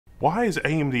Why is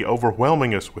AMD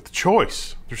overwhelming us with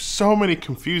choice? There's so many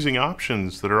confusing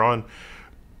options that are on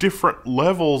different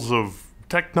levels of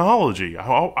technology. I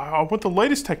want the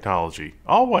latest technology,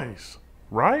 always,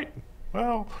 right?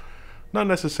 Well, not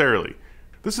necessarily.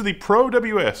 This is the Pro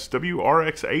WS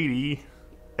WRX80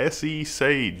 SE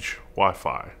Sage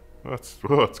Wi-Fi. It's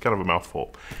kind of a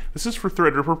mouthful. This is for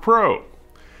Threadripper Pro.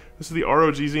 This is the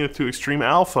ROG Zenith 2 Extreme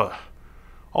Alpha.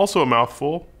 Also a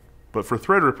mouthful, but for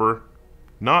Threadripper,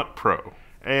 not Pro.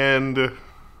 And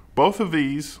both of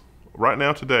these, right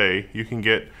now today, you can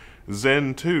get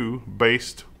Zen 2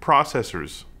 based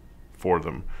processors for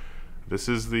them. This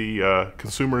is the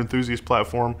consumer enthusiast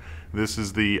platform. This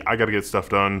is the I gotta get stuff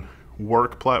done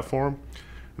work platform.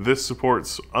 This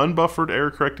supports unbuffered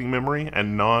error correcting memory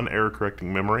and non-error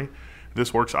correcting memory.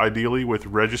 This works ideally with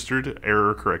registered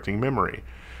error correcting memory.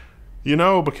 You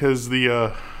know, because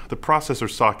the processor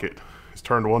socket is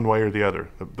turned one way or the other.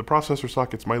 The processor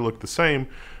sockets may look the same,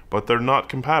 but they're not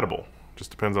compatible.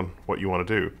 Just depends on what you want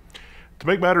to do. To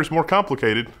make matters more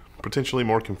complicated, potentially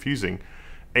more confusing,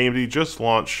 AMD just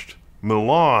launched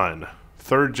Milan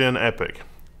 3rd Gen Epyc.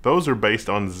 Those are based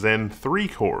on Zen 3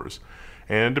 cores.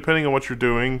 And depending on what you're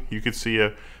doing, you could see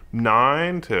a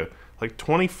 9 to like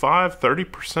 25,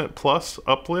 30% plus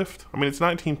uplift. I mean, it's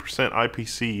 19%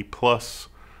 IPC plus,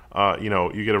 you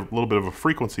know, you get a little bit of a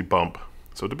frequency bump.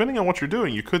 So depending on what you're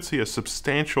doing, you could see a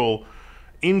substantial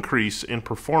increase in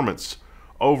performance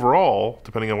overall,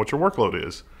 depending on what your workload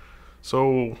is.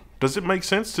 So does it make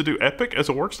sense to do Epyc as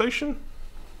a workstation?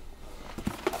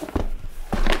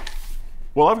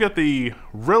 Well, I've got the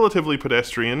relatively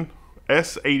pedestrian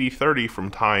S8030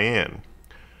 from Tyan.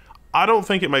 I don't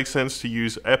think it makes sense to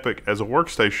use Epyc as a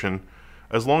workstation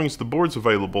as long as the boards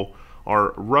available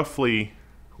are roughly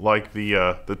like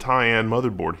the Tyan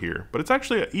motherboard here. But it's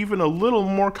actually even a little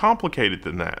more complicated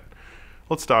than that.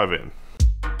 Let's dive in.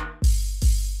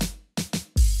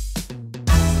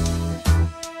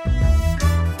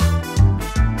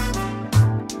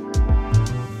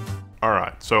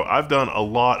 Alright, so I've done a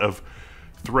lot of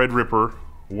Threadripper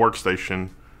workstation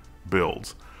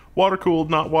builds. Water-cooled,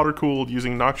 not water-cooled,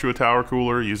 using Noctua tower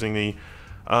cooler, using the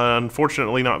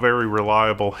unfortunately not very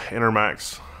reliable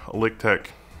Intermax Lictech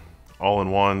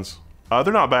all-in-ones.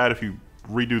 They're not bad if you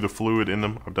redo the fluid in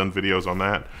them. I've done videos on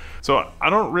that. So I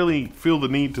don't really feel the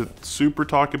need to super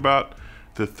talk about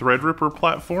the Threadripper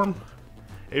platform.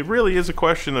 It really is a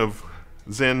question of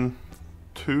Zen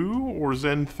 2 or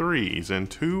Zen 3, Zen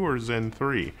 2 or Zen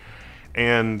 3.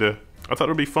 And I thought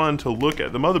it would be fun to look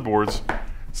at the motherboards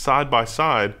side by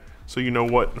side so you know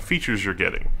what features you're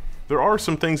getting. There are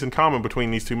some things in common between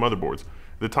these two motherboards.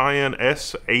 The Tyan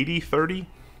S8030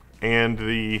 and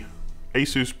the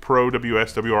Asus Pro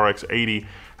WS WRX80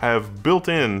 have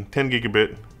built-in 10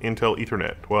 gigabit Intel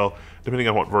Ethernet. Well, depending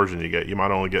on what version you get, you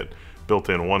might only get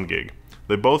built-in 1 gig.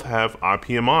 They both have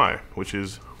IPMI, which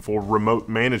is for remote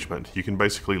management. You can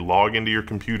basically log into your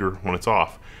computer when it's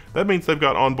off. That means they've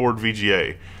got onboard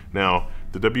VGA. Now,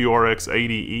 the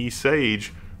WRX80E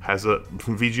Sage has a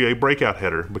VGA breakout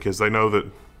header because they know that,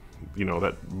 you know,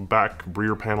 that back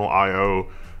rear panel I/O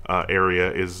area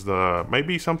is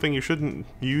maybe something you shouldn't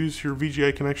use your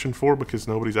VGA connection for because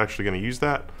nobody's actually going to use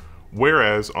that.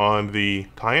 Whereas on the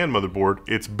Tyan motherboard,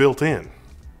 it's built in.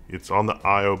 It's on the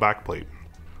I/O backplate.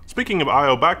 Speaking of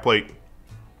I/O backplate,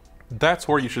 that's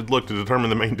where you should look to determine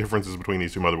the main differences between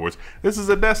these two motherboards. This is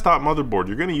a desktop motherboard.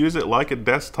 You're going to use it like a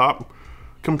desktop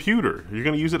computer. You're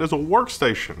going to use it as a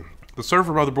workstation. The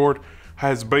server motherboard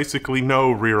has basically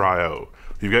no rear I/O.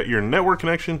 You've got your network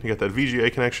connection, you got that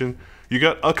VGA connection, you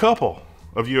got a couple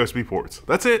of USB ports.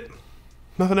 That's it.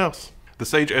 Nothing else. The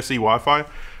Sage SE Wi-Fi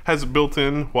has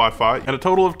built-in Wi-Fi and a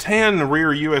total of 10 rear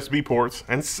USB ports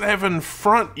and 7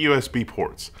 front USB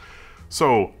ports.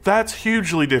 So that's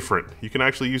hugely different. You can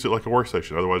actually use it like a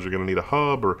workstation. Otherwise you're gonna need a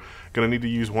hub or gonna need to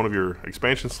use one of your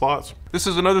expansion slots. This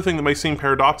is another thing that may seem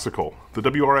paradoxical. The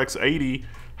WRX80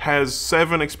 has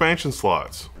 7 expansion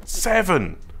slots.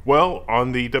 7! Well,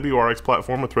 on the WRX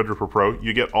platform with Threadripper Pro,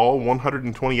 you get all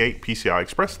 128 PCI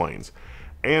Express lanes.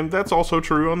 And that's also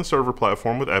true on the server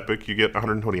platform with Epyc. You get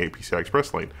 128 PCI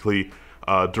Express lanes,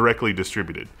 directly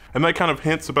distributed. And that kind of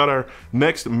hints about our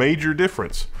next major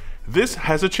difference. This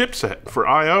has a chipset for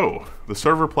I/O. The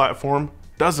server platform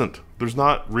doesn't. There's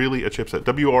not really a chipset.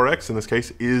 WRX in this case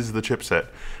is the chipset.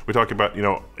 We talk about, you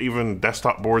know, even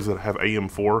desktop boards that have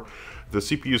AM4. The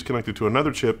CPU is connected to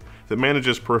another chip that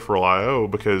manages peripheral I/O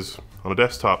because on a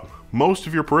desktop, most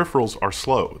of your peripherals are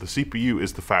slow. The CPU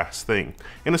is the fast thing.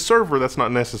 In a server, that's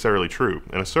not necessarily true.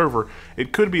 In a server,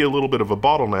 it could be a little bit of a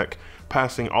bottleneck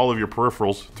passing all of your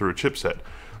peripherals through a chipset.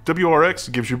 WRX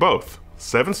gives you both.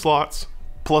 7 slots,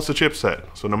 plus a chipset.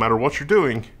 So no matter what you're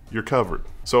doing, you're covered.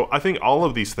 So I think all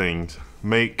of these things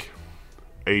make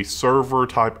a server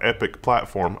type Epyc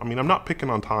platform. I mean, I'm not picking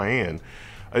on Tyann.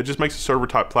 It just makes a server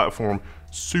type platform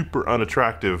super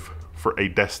unattractive for a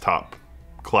desktop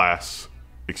class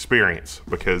experience,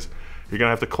 because you're gonna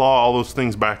have to claw all those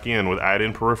things back in with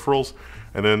add-in peripherals,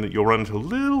 and then you'll run into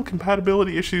little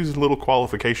compatibility issues and little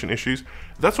qualification issues.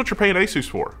 That's what you're paying ASUS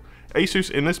for.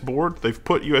 ASUS in this board, they've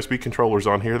put USB controllers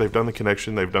on here, they've done the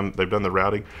connection, they've done the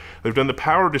routing, they've done the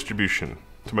power distribution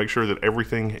to make sure that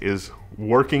everything is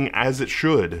working as it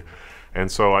should.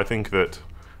 And so I think that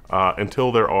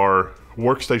until there are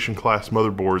workstation class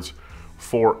motherboards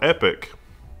for Epyc,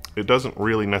 it doesn't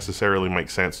really necessarily make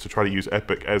sense to try to use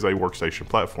Epyc as a workstation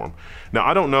platform. Now,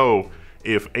 I don't know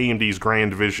if AMD's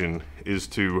grand vision is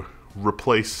to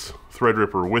replace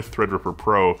Threadripper with Threadripper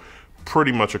Pro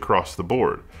pretty much across the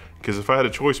board. Because if I had a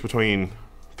choice between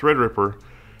Threadripper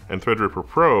and Threadripper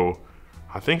Pro,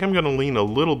 I think I'm going to lean a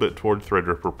little bit toward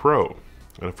Threadripper Pro.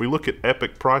 And if we look at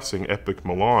Epyc pricing, Epyc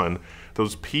Milan,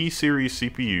 those P-series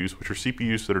CPUs, which are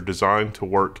CPUs that are designed to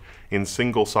work in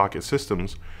single socket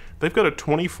systems, they've got a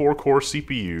 24-core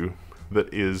CPU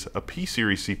that is a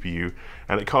P-series CPU,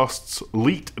 and it costs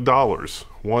LEET dollars,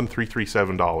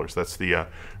 $1,337. That's the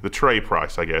tray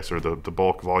price, I guess, or the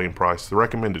bulk volume price, the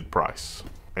recommended price.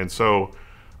 And so,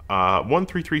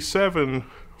 $1,337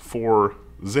 for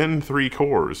Zen 3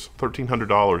 cores,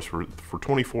 $1,300 for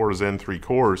 24 Zen 3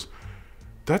 cores.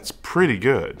 That's pretty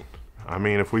good. I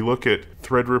mean, if we look at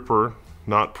Threadripper,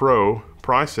 not Pro,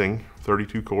 pricing,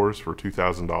 32 cores for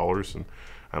 $2,000 and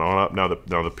on up. Now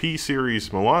the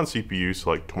P-series Milan CPUs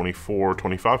like $2,400,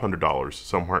 $2,500,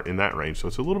 somewhere in that range. So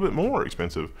it's a little bit more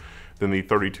expensive than the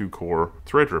 32-core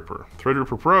Threadripper.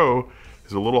 Threadripper Pro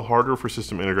is a little harder for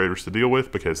system integrators to deal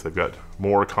with because they've got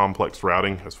more complex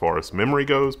routing as far as memory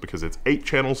goes, because it's 8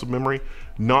 channels of memory,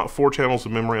 not 4 channels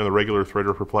of memory on the regular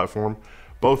Threadripper platform.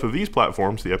 Both of these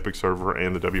platforms, the Epyc server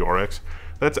and the WRX,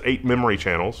 that's 8 memory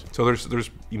channels. So there's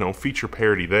you know, feature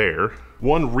parity there.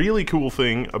 One really cool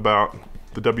thing about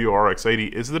the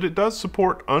WRX80 is that it does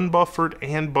support unbuffered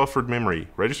and buffered memory,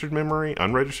 registered memory,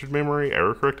 unregistered memory,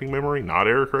 error correcting memory, not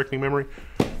error correcting memory.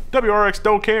 WRX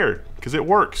don't care because it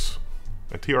works.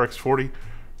 A TRX40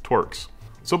 twerks.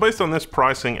 So based on this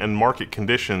pricing and market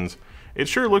conditions, it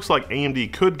sure looks like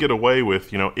AMD could get away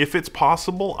with, you know, if it's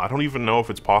possible, I don't even know if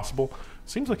it's possible,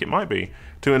 seems like it might be,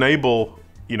 to enable,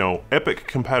 you know, Epyc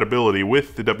compatibility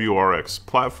with the WRX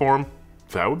platform.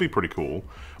 That would be pretty cool.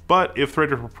 But if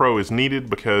Threadripper Pro is needed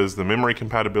because the memory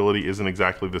compatibility isn't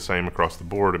exactly the same across the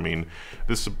board, I mean,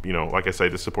 this, you know, like I say,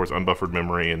 this supports unbuffered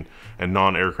memory and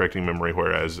non-error correcting memory,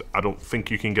 whereas I don't think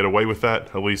you can get away with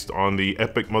that, at least on the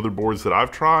Epyc motherboards that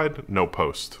I've tried, no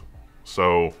post.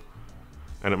 So,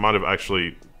 and it might have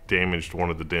actually damaged one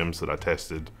of the DIMMs that I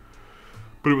tested,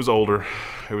 but it was older.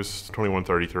 It was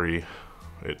 2133.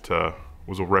 It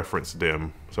was a reference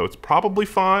DIMM, so it's probably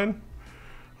fine.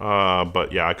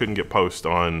 But yeah, I couldn't get post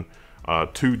on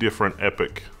 2 different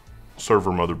Epyc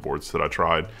server motherboards that I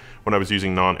tried when I was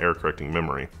using non-error correcting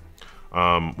memory.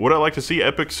 Would I like to see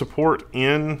Epyc support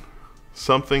in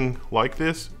something like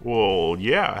this? Well,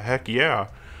 yeah, heck yeah.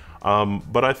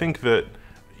 But I think that,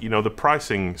 you know, the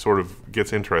pricing sort of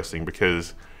gets interesting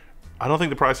because I don't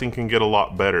think the pricing can get a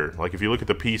lot better. Like if you look at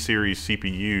the P-series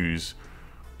CPUs,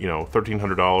 you know,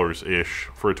 $1,300-ish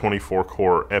for a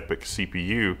 24-core Epyc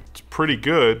CPU. It's pretty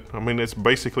good. I mean, it's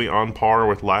basically on par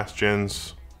with last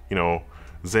gen's, you know,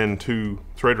 Zen 2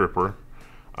 Threadripper.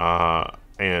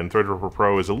 And Threadripper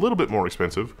Pro is a little bit more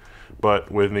expensive,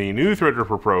 but when the new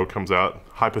Threadripper Pro comes out,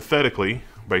 hypothetically,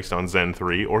 based on Zen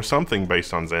 3, or something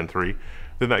based on Zen 3,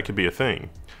 then that could be a thing.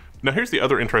 Now here's the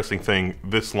other interesting thing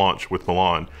this launch with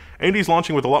Milan. AMD's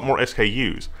launching with a lot more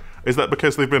SKUs. Is that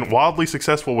because they've been wildly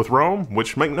successful with Rome?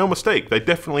 Which, make no mistake, they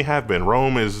definitely have been.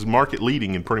 Rome is market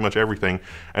leading in pretty much everything,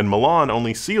 and Milan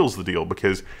only seals the deal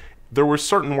because there were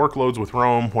certain workloads with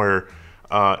Rome where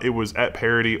it was at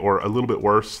parity or a little bit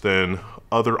worse than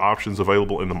other options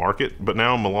available in the market, but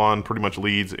now Milan pretty much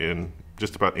leads in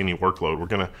just about any workload. We're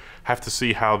gonna have to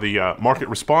see how the market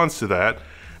responds to that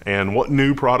and what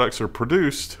new products are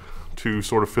produced to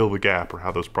sort of fill the gap, or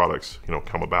how those products, you know,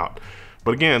 come about.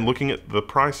 But again, looking at the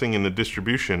pricing and the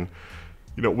distribution,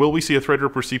 you know, will we see a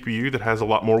Threadripper CPU that has a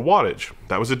lot more wattage?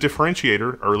 That was a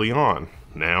differentiator early on.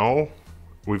 Now,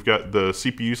 we've got the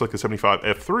CPUs like the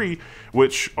 75F3,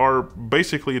 which are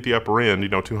basically at the upper end, you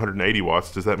know, 280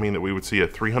 watts. Does that mean that we would see a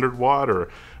 300 watt or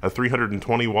a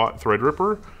 320 watt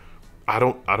Threadripper? I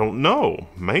don't know.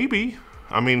 Maybe.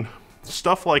 I mean,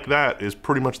 stuff like that is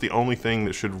pretty much the only thing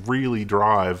that should really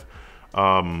drive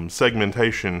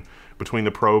segmentation between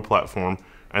the Pro platform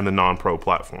and the non-pro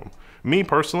platform. Me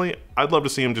personally, I'd love to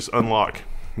see them just unlock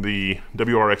the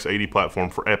WRX 80 platform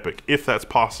for Epyc, if that's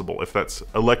possible, if that's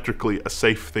electrically a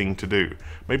safe thing to do.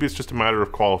 Maybe it's just a matter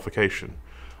of qualification.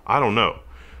 I don't know.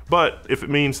 But if it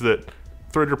means that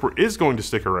Threadripper is going to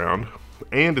stick around,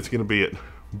 and it's going to be at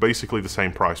basically the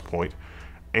same price point,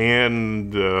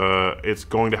 and it's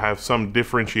going to have some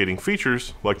differentiating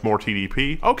features like more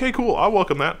TDP, okay, cool, I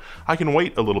welcome that. I can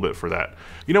wait a little bit for that.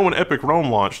 You know, when Epyc Rome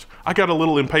launched, I got a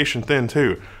little impatient then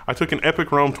too. I took an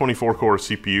Epyc Rome 24-core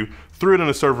CPU, threw it in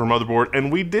a server motherboard,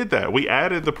 and we did that. We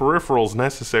added the peripherals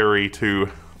necessary to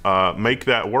make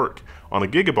that work on a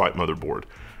Gigabyte motherboard,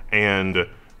 and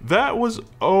that was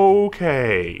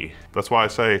okay. That's why I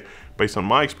say, based on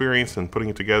my experience and putting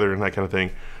it together and that kind of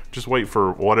thing, just wait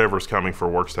for whatever's coming for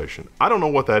Workstation. I don't know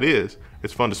what that is.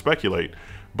 It's fun to speculate,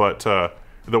 but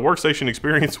the Workstation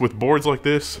experience with boards like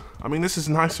this, I mean, this is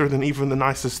nicer than even the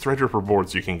nicest Threadripper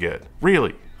boards you can get.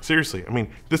 Really, seriously. I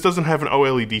mean, this doesn't have an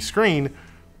OLED screen,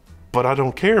 but I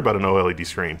don't care about an OLED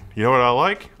screen. You know what I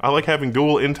like? I like having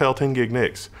dual Intel 10 gig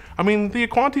NICs. I mean, the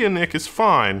Aquantia NIC is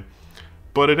fine,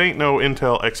 but it ain't no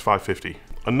Intel X550.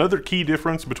 Another key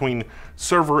difference between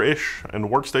server-ish and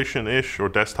workstation-ish or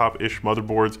desktop-ish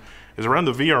motherboards is around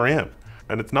the VRM.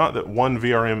 And it's not that one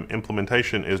VRM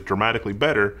implementation is dramatically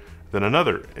better than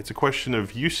another. It's a question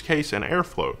of use case and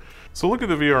airflow. So look at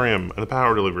the VRM and the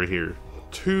power delivery here.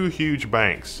 Two huge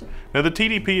banks. Now the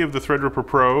TDP of the Threadripper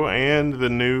Pro and the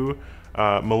new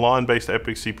Milan-based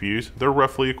Epyc CPUs, they're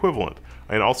roughly equivalent.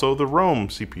 And also the Rome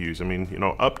CPUs, I mean, you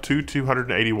know, up to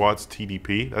 280 watts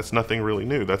TDP, that's nothing really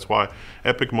new. That's why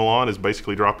Epyc Milan is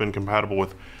basically drop-in compatible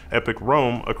with Epyc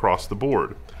Rome across the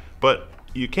board. But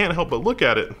you can't help but look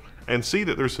at it and see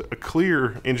that there's a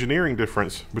clear engineering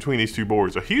difference between these two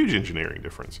boards, a huge engineering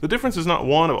difference. The difference is not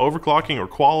one of overclocking or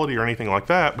quality or anything like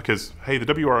that, because, hey, the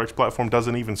WRX platform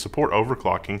doesn't even support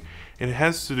overclocking. It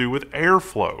has to do with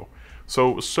airflow.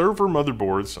 So server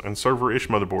motherboards and server-ish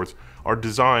motherboards are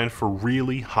designed for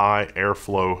really high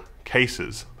airflow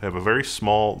cases. They have a very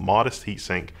small, modest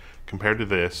heatsink compared to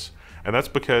this, and that's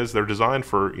because they're designed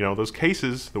for, you know, those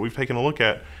cases that we've taken a look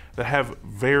at that have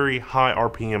very high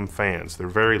RPM fans. They're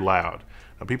very loud.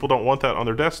 Now, people don't want that on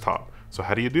their desktop, so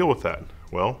how do you deal with that?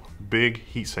 Well, big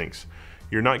heat sinks.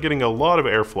 You're not getting a lot of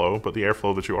airflow, but the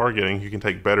airflow that you are getting, you can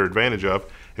take better advantage of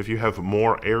if you have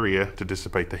more area to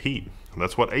dissipate the heat. And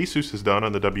that's what Asus has done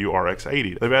on the WRX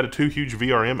 80. They've added two huge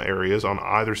VRM areas on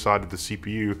either side of the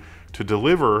CPU to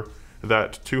deliver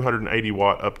that 280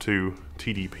 watt up to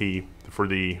TDP for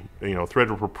the, you know,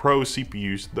 Threadripper Pro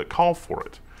CPUs that call for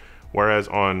it. Whereas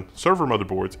on server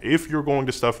motherboards, if you're going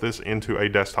to stuff this into a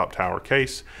desktop tower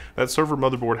case, that server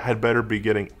motherboard had better be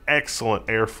getting excellent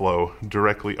airflow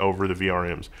directly over the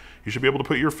VRMs. You should be able to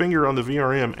put your finger on the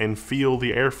VRM and feel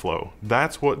the airflow.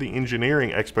 That's what the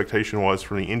engineering expectation was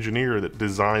from the engineer that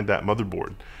designed that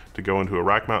motherboard, to go into a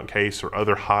rack mount case or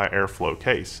other high airflow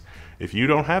case. If you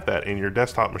don't have that in your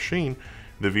desktop machine,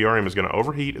 the VRM is going to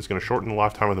overheat, it's going to shorten the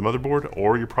lifetime of the motherboard,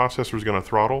 or your processor is going to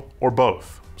throttle, or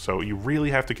both. So you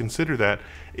really have to consider that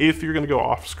if you're going to go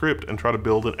off script and try to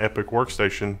build an Epyc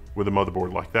workstation with a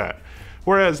motherboard like that.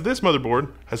 Whereas this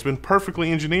motherboard has been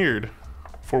perfectly engineered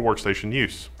for workstation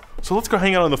use. So let's go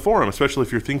hang out on the forum, especially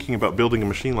if you're thinking about building a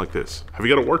machine like this. Have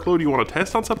you got a workload you want to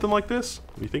test on something like this?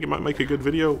 You think it might make a good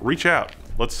video? Reach out.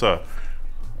 Let's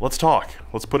talk.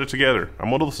 Let's put it together. I'm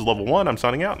Wendell, this is Level 1. I'm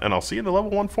signing out, and I'll see you in the Level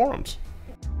 1 forums.